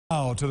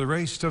Now to the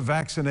race to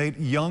vaccinate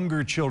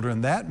younger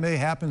children. That may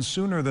happen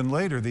sooner than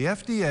later. The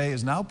FDA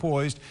is now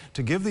poised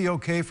to give the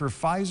okay for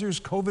Pfizer's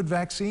COVID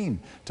vaccine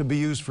to be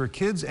used for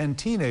kids and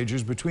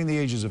teenagers between the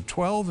ages of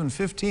 12 and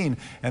 15,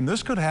 and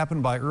this could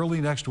happen by early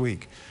next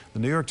week. The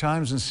New York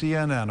Times and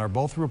CNN are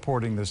both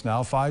reporting this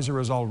now. Pfizer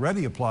has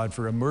already applied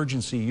for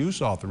emergency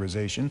use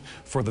authorization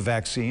for the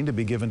vaccine to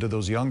be given to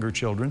those younger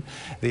children.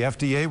 The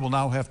FDA will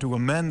now have to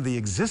amend the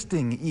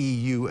existing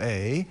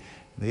EUA.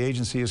 The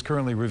agency is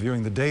currently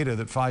reviewing the data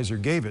that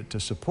Pfizer gave it to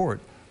support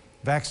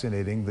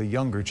vaccinating the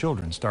younger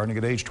children starting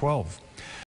at age 12.